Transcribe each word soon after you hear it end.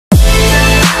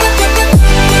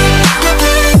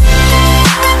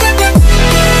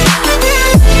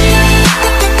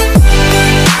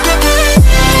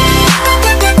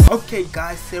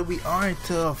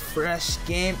to a fresh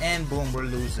game, and boom, we're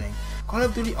losing. Call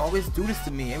of Duty always do this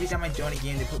to me. Every time I join a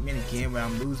game, they put me in a game where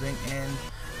I'm losing, and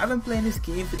I've been playing this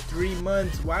game for 3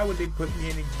 months. Why would they put me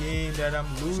in a game that I'm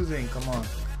losing? Come on.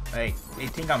 Like, they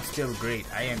think I'm still great.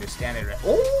 I understand it, right?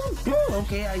 Oh,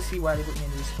 okay, I see why they put me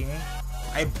in this game.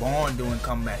 I born doing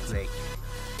comebacks. Like,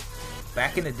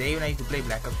 back in the day when I used to play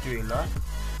Black Ops 3 a lot,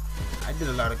 I did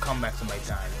a lot of comebacks in my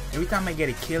time. Every time I get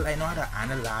a kill, I know how to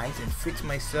analyze and fix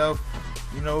myself,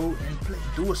 you know, and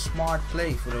do a smart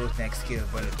play for those next kills.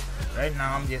 But right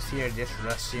now, I'm just here, just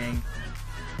rushing.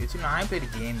 It's, you know, I ain't played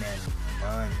the game in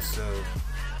months, so,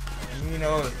 you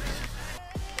know,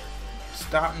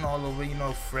 starting all over, you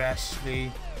know,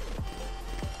 freshly.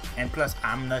 And plus,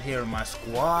 I'm not here in my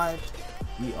squad.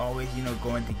 We always, you know,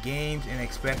 go into games and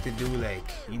expect to do, like,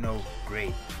 you know,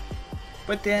 great.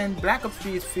 But then Black Ops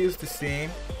 3 feels the same.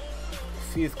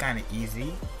 It feels kind of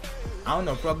easy. I don't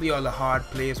know, probably all the hard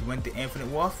players went to Infinite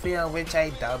Warfare, which I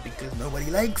doubt because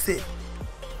nobody likes it.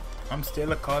 I'm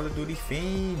still a Call of Duty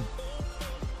fiend.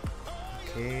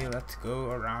 Okay, let's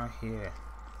go around here.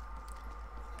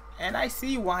 And I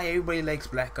see why everybody likes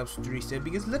Black Ops 3 still,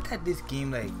 because look at this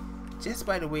game, like, just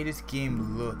by the way this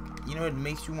game look, you know, it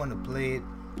makes you want to play it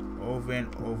over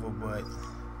and over. But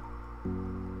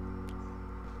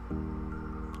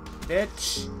that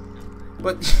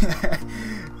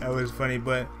was funny.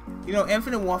 But you know,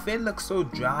 Infinite Warfare looks so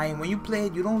dry, and when you play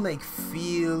it, you don't like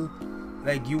feel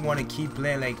like you want to keep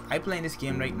playing. Like, I playing this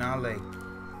game right now, like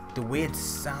the way it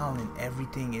sounds and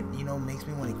everything, it, you know, makes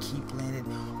me want to keep playing it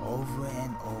over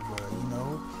and over. You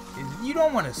know, you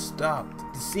don't want to stop.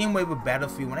 The same way with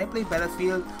Battlefield. When I play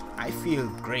Battlefield, I feel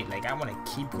great. Like, I want to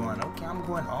keep going. Okay, I'm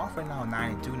going off right now.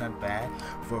 9-2, not bad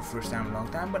for a first time in a long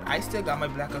time. But I still got my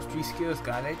Black Ops 3 skills,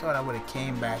 guys. I thought I would have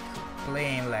came back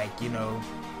playing, like, you know,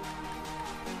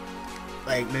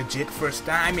 like legit first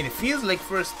time. I mean, it feels like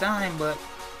first time, but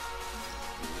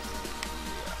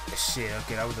shit,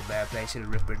 okay, that was a bad play. I should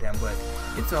have ripped them, but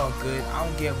it's all good. I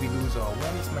don't care if we lose or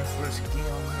win. It's my first game.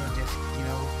 I'm just, you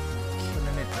know,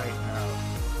 killing it right now.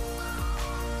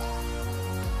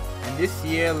 And this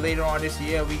year, later on this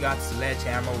year, we got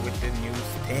Sledgehammer with the new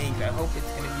things. I hope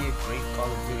it's gonna be a great Call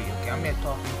of Duty. Okay, I'm here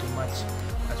talking too much.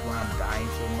 That's why I'm dying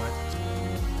so much.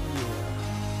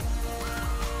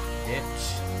 Yeah. Bitch,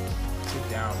 sit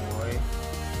down, boy.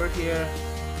 We're here,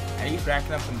 and he's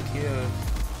racking up some kills.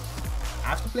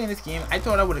 After playing this game, I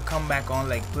thought I would have come back on,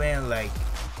 like, playing, like,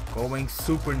 going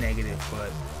super negative,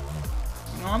 but,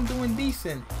 you know, I'm doing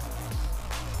decent.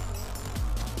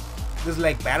 Just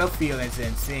like Battlefield, it's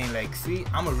insane. Like, see,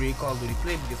 I'm a real Call of Duty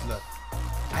player because, look,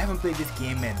 I haven't played this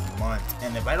game in months,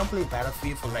 and if I don't play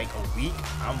Battlefield for, like, a week,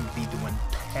 I'm gonna be doing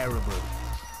terrible.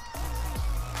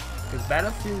 Because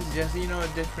Battlefield is just, you know, a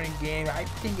different game. I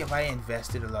think if I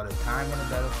invested a lot of time in a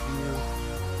Battlefield,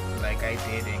 like I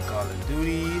did in Call of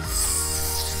Duties,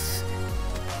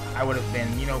 I would have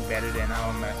been, you know, better than how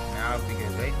I'm at now,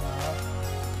 because right now,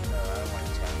 no, I don't want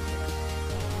to challenge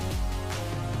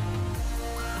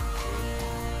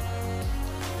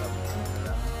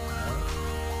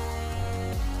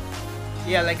that.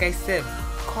 Yeah, like I said,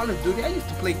 Call of Duty, I used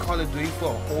to play Call of Duty for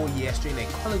a whole year straight.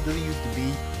 Like, Call of Duty used to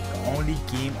be the only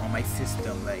game on my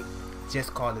system, like,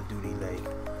 just Call of Duty, like.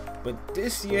 But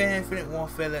this year, Infinite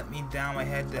Warfare let me down. I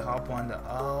had to hop on to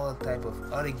all type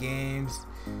of other games.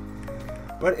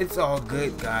 But it's all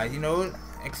good, guys. You know,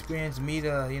 experience me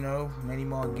to, you know, many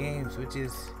more games, which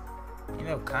is, you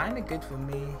know, kind of good for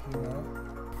me, you know.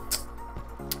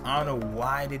 I don't know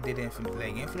why they did Infinite.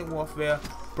 Like, Infinite Warfare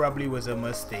probably was a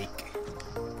mistake.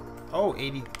 Oh,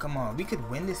 80. Come on. We could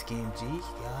win this game, G.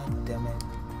 God damn it.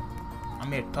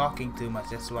 I'm here talking too much.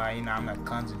 That's why, you know, I'm not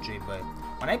concentrating. But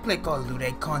when I play Call of Duty,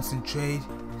 I concentrate.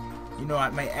 You know,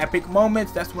 at my epic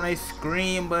moments, that's when I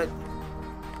scream. But,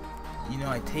 you know,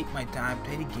 I take my time,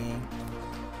 play the game.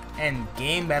 And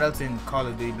game battles in Call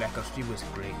of Duty Black Ops 3 was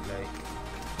great. Like,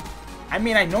 I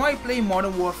mean, I know I play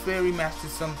Modern Warfare Remastered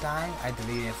sometime. I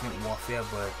deleted Infinite Warfare,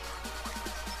 but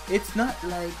it's not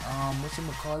like,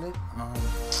 whatchamacallit?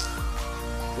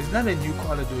 It's not a new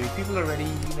Call of Duty. People already,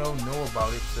 you know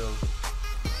about it, so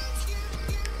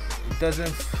it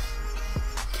doesn't.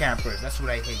 Campers, that's what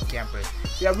I hate, campers.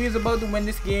 Yeah, we was about to win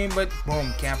this game, but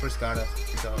boom, campers got us.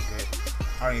 It's all good.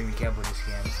 I don't even care about this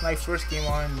game. It's my first game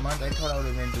on in the month. I thought I would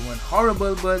have been doing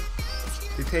horrible, but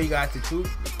to tell you guys the truth,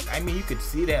 I mean, you could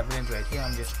see the evidence right here.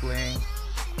 I'm just playing,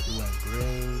 doing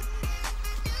great.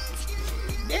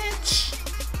 Bitch!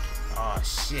 Oh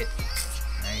shit.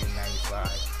 1995.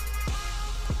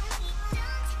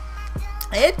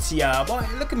 It's ya, boy.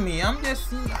 Look at me. I'm just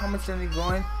seeing how much am I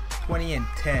going? 20 and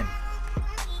 10.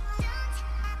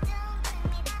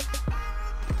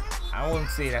 I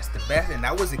wouldn't say that's the best, and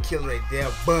that was a kill right there,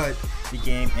 but the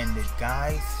game ended,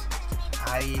 guys.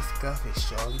 IA Scuff is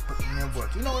surely putting in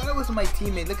work. You know, that was my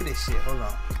teammate. Look at this shit. Hold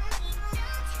on.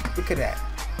 Look at that.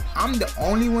 I'm the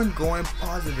only one going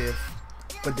positive,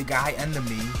 but the guy under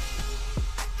me.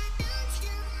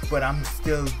 But I'm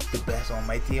still the best on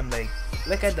my team. Like,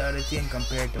 look at the other team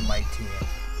compared to my team.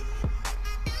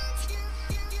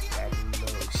 That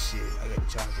little shit. I gotta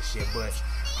charge the shit, but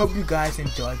hope you guys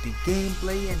enjoyed the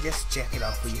gameplay and just check it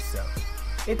out for yourself.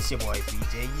 It's your boy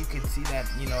VJ. You can see that,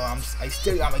 you know, I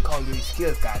still got my Call of Duty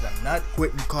skills, guys. I'm not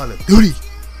quitting Call of Duty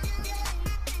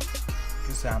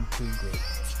because I'm too great.